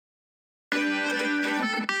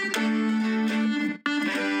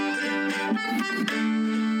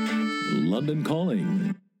London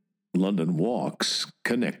Calling. London Walks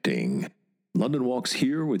Connecting. London Walks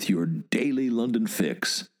here with your daily London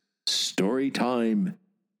fix. Story time,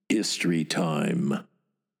 history time.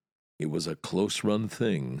 It was a close-run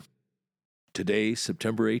thing. Today,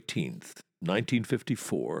 September 18th,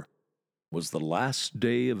 1954, was the last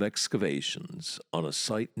day of excavations on a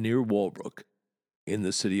site near Walbrook in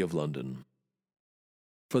the City of London.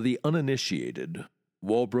 For the uninitiated,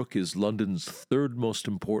 Walbrook is London's third most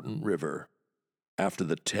important river, after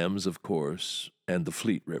the Thames, of course, and the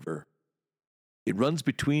Fleet River. It runs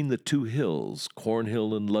between the two hills,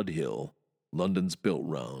 Cornhill and Ludhill, London's built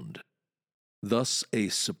round, thus a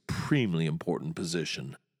supremely important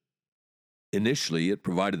position. Initially, it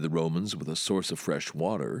provided the Romans with a source of fresh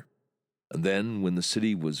water, and then, when the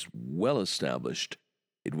city was well established,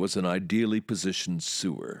 it was an ideally positioned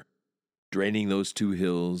sewer, draining those two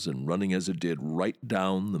hills and running as it did right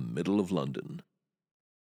down the middle of London.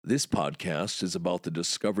 This podcast is about the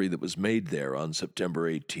discovery that was made there on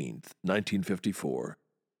September 18th, 1954,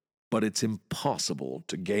 but it's impossible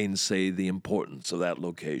to gainsay the importance of that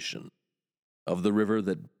location, of the river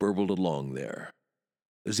that burbled along there.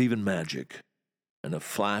 There's even magic and a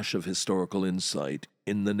flash of historical insight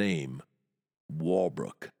in the name,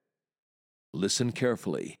 Walbrook. Listen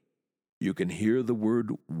carefully. You can hear the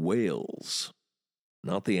word Wales,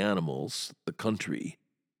 not the animals, the country,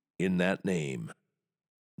 in that name.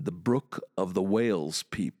 The brook of the Wales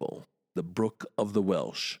people, the brook of the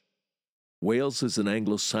Welsh. Wales is an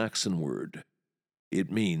Anglo-Saxon word.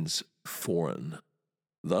 It means foreign.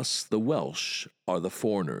 Thus, the Welsh are the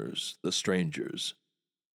foreigners, the strangers.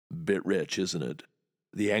 Bit rich, isn't it?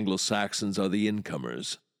 The Anglo-Saxons are the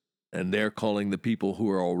incomers, and they're calling the people who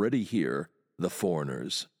are already here the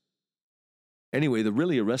foreigners. Anyway, the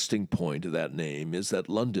really arresting point of that name is that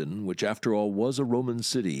London, which after all was a Roman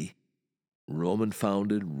city,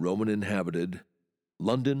 Roman-founded, Roman-inhabited,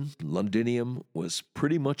 London, Londinium, was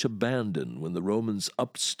pretty much abandoned when the Romans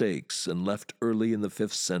upped stakes and left early in the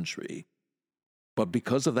 5th century. But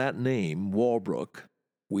because of that name, Walbrook,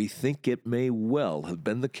 we think it may well have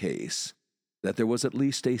been the case that there was at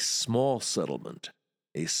least a small settlement,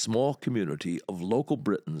 a small community of local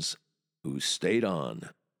Britons who stayed on,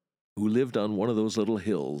 who lived on one of those little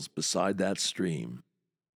hills beside that stream.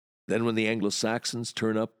 Then when the Anglo-Saxons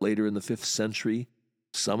turn up later in the 5th century,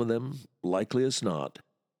 some of them, likely as not,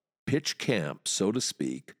 pitch camp, so to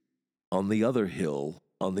speak, on the other hill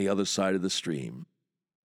on the other side of the stream.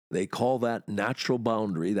 They call that natural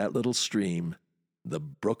boundary, that little stream, the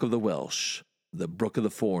Brook of the Welsh, the Brook of the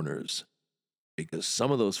Foreigners, because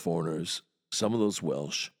some of those foreigners, some of those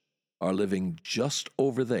Welsh, are living just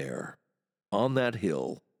over there, on that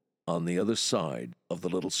hill, on the other side of the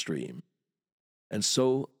little stream. And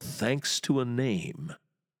so, thanks to a name,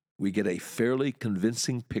 we get a fairly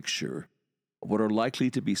convincing picture of what are likely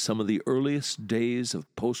to be some of the earliest days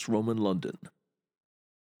of post-Roman London.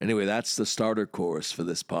 Anyway, that's the starter course for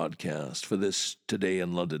this podcast, for this Today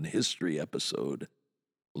in London History episode.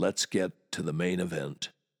 Let's get to the main event.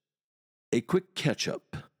 A quick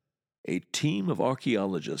catch-up. A team of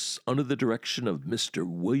archaeologists under the direction of Mr.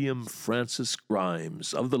 William Francis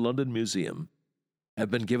Grimes of the London Museum have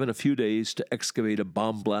been given a few days to excavate a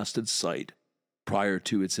bomb-blasted site prior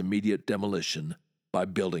to its immediate demolition by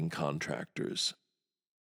building contractors.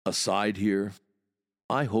 Aside here,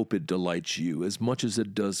 I hope it delights you as much as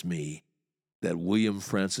it does me that William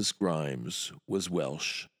Francis Grimes was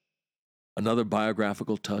Welsh. Another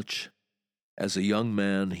biographical touch: as a young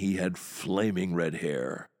man, he had flaming red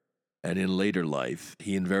hair, and in later life,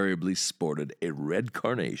 he invariably sported a red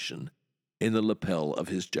carnation in the lapel of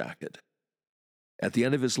his jacket. At the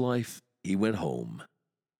end of his life, he went home.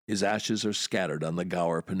 His ashes are scattered on the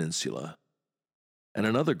Gower Peninsula. And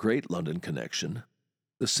another great London connection,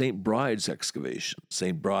 the St. Bride's excavation.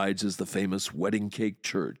 St. Bride's is the famous wedding cake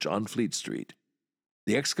church on Fleet Street.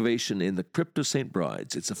 The excavation in the crypt of St.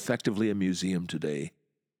 Bride's, it's effectively a museum today.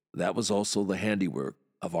 That was also the handiwork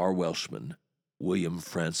of our Welshman, William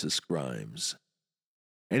Francis Grimes.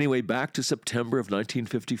 Anyway, back to September of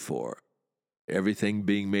 1954. Everything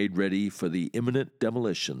being made ready for the imminent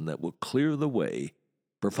demolition that will clear the way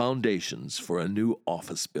for foundations for a new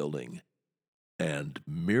office building. And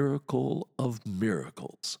miracle of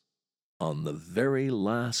miracles, on the very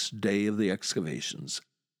last day of the excavations,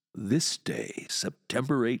 this day,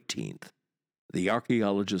 September 18th, the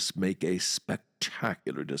archaeologists make a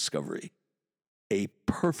spectacular discovery. A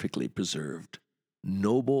perfectly preserved,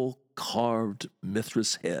 noble carved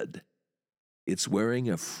Mithras head. It's wearing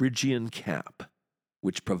a Phrygian cap,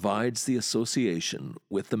 which provides the association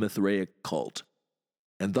with the Mithraic cult,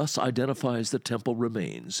 and thus identifies the temple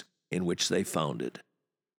remains in which they found it.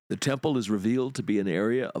 The temple is revealed to be an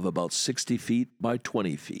area of about 60 feet by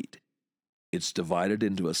 20 feet. It's divided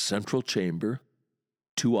into a central chamber,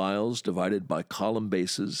 2 aisles divided by column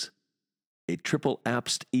bases, a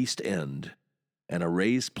triple-apsed east end, and a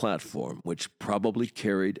raised platform which probably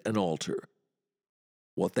carried an altar.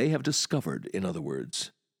 What they have discovered, in other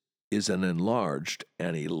words, is an enlarged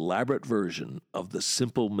and elaborate version of the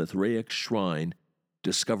simple Mithraic shrine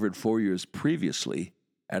discovered 4 years previously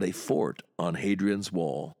at a fort on Hadrian's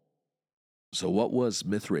Wall. So what was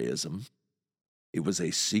Mithraism? It was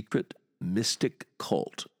a secret, mystic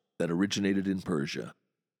cult that originated in Persia.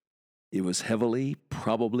 It was heavily,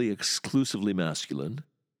 probably exclusively masculine.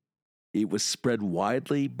 It was spread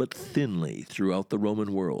widely but thinly throughout the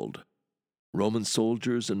Roman world. Roman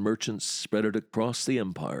soldiers and merchants spread it across the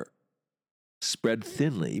empire. Spread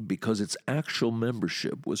thinly because its actual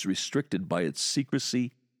membership was restricted by its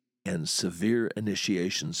secrecy and severe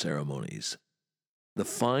initiation ceremonies. The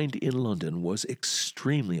find in London was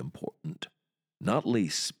extremely important, not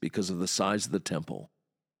least because of the size of the temple.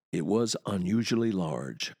 It was unusually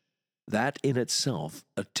large. That in itself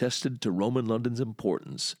attested to Roman London's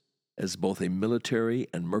importance as both a military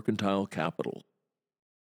and mercantile capital.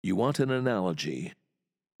 You want an analogy?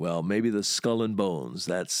 Well, maybe the Skull and Bones,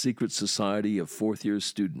 that secret society of fourth-year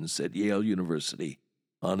students at Yale University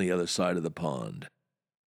on the other side of the pond.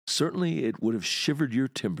 Certainly it would have shivered your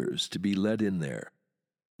timbers to be led in there.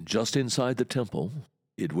 Just inside the temple,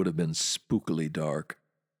 it would have been spookily dark.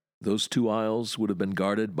 Those 2 aisles would have been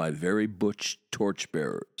guarded by very butch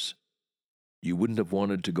torchbearers. You wouldn't have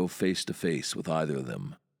wanted to go face to face with either of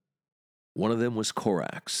them. One of them was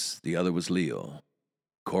Corax, the other was Leo.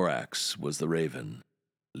 Corax was the raven,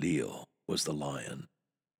 Leo was the lion.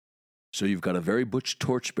 So you've got a very butch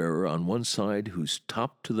torchbearer on one side who's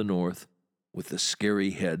topped to the north with the scary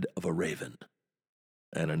head of a raven,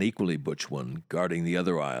 and an equally butch one guarding the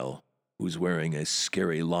other aisle who's wearing a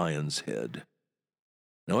scary lion's head.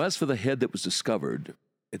 Now, as for the head that was discovered,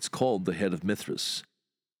 it's called the head of Mithras.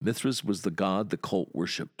 Mithras was the god the cult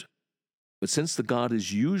worshipped. But since the god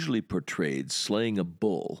is usually portrayed slaying a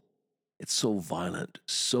bull, it's so violent,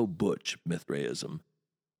 so butch, Mithraism.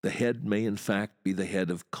 The head may in fact be the head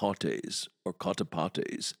of Cautes or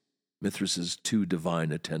Cautopates, Mithras's 2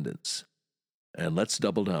 divine attendants. And let's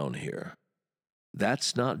double down here.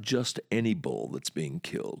 That's not just any bull that's being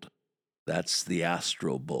killed. That's the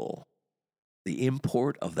Astro Bull. The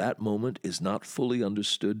import of that moment is not fully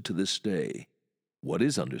understood to this day. What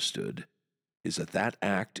is understood is that that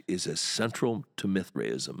act is as central to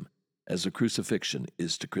Mithraism as the crucifixion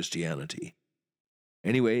is to Christianity.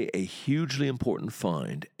 Anyway, a hugely important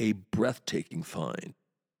find, a breathtaking find.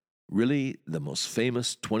 Really the most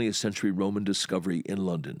famous 20th century Roman discovery in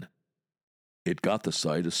London. It got the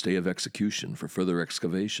site a stay of execution for further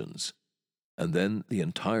excavations, and then the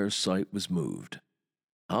entire site was moved.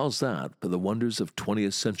 How's that for the wonders of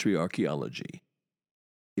 20th century archaeology?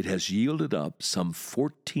 It has yielded up some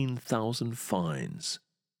 14,000 finds.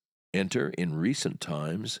 Enter, in recent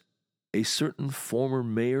times, a certain former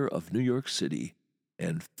mayor of New York City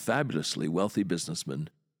and fabulously wealthy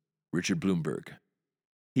businessman, Richard Bloomberg.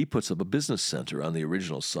 He puts up a business center on the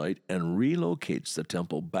original site and relocates the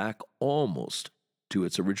temple back almost to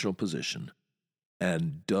its original position,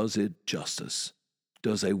 and does it justice,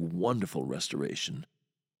 does a wonderful restoration,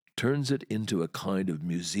 turns it into a kind of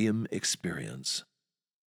museum experience.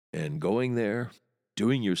 And going there,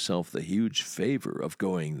 doing yourself the huge favor of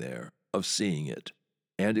going there, of seeing it,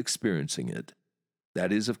 and experiencing it,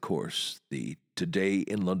 that is, of course, the Today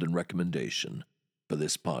in London recommendation for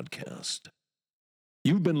this podcast.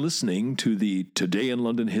 You've been listening to the Today in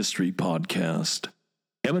London History podcast,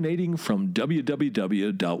 emanating from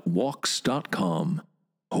www.walks.com,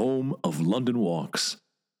 home of London Walks,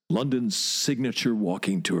 London's signature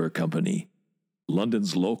walking tour company,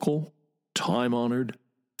 London's local, time-honored,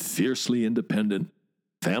 fiercely independent,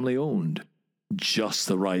 family-owned, just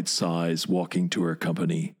the right size walking tour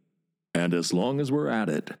company. And as long as we're at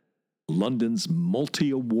it, London's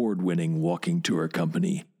multi-award-winning walking tour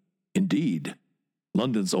company. Indeed,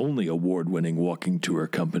 London's only award-winning walking tour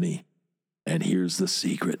company. And here's the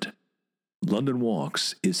secret. London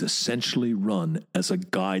Walks is essentially run as a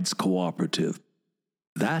guides cooperative.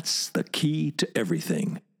 That's the key to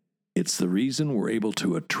everything. It's the reason we're able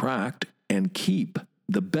to attract and keep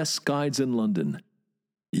the best guides in London.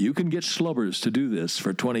 You can get schlubbers to do this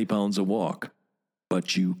for £20 a walk,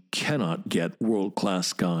 but you cannot get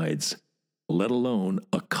world-class guides, let alone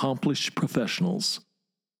accomplished professionals.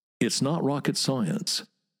 It's not rocket science.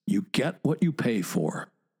 You get what you pay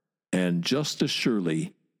for. And just as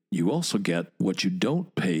surely, you also get what you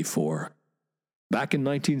don't pay for. Back in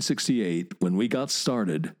 1968, when we got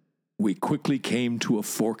started, we quickly came to a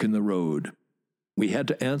fork in the road. We had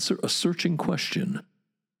to answer a searching question.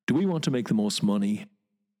 Do we want to make the most money,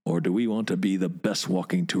 or do we want to be the best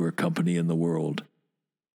walking tour company in the world?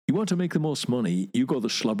 You want to make the most money, you go the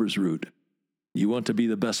Schlubbers route. You want to be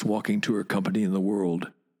the best walking tour company in the world,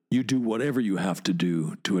 you do whatever you have to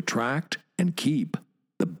do to attract and keep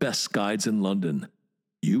the best guides in London.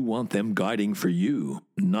 You want them guiding for you,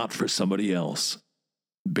 not for somebody else.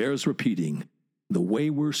 Bears repeating, the way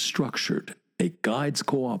we're structured, a guides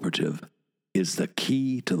cooperative, is the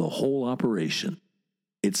key to the whole operation.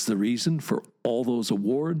 It's the reason for all those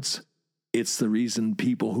awards. It's the reason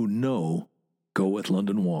people who know go with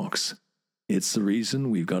London Walks. It's the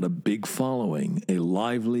reason we've got a big following, a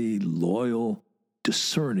lively, loyal,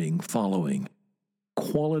 discerning following.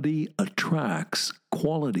 Quality attracts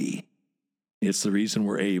quality. It's the reason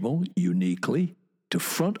we're able, uniquely, to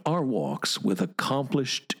front our walks with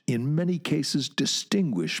accomplished, in many cases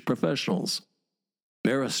distinguished professionals.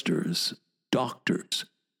 Barristers, doctors,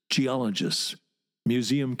 geologists,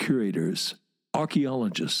 museum curators,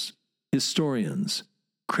 archaeologists, historians,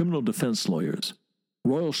 criminal defense lawyers,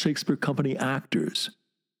 Royal Shakespeare Company actors,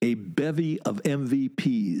 a bevy of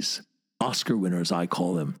MVPs, Oscar winners I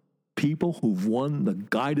call them, people who've won the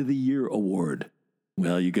Guide of the Year award.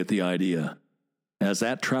 Well, you get the idea. As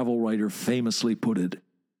that travel writer famously put it,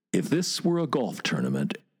 if this were a golf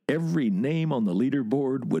tournament, every name on the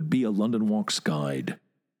leaderboard would be a London Walks guide.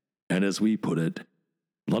 And as we put it,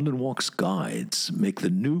 London Walks guides make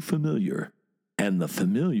the new familiar and the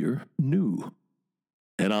familiar new.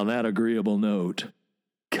 And on that agreeable note,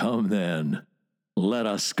 come then, let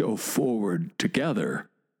us go forward together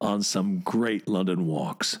on some great London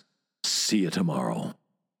walks. See you tomorrow.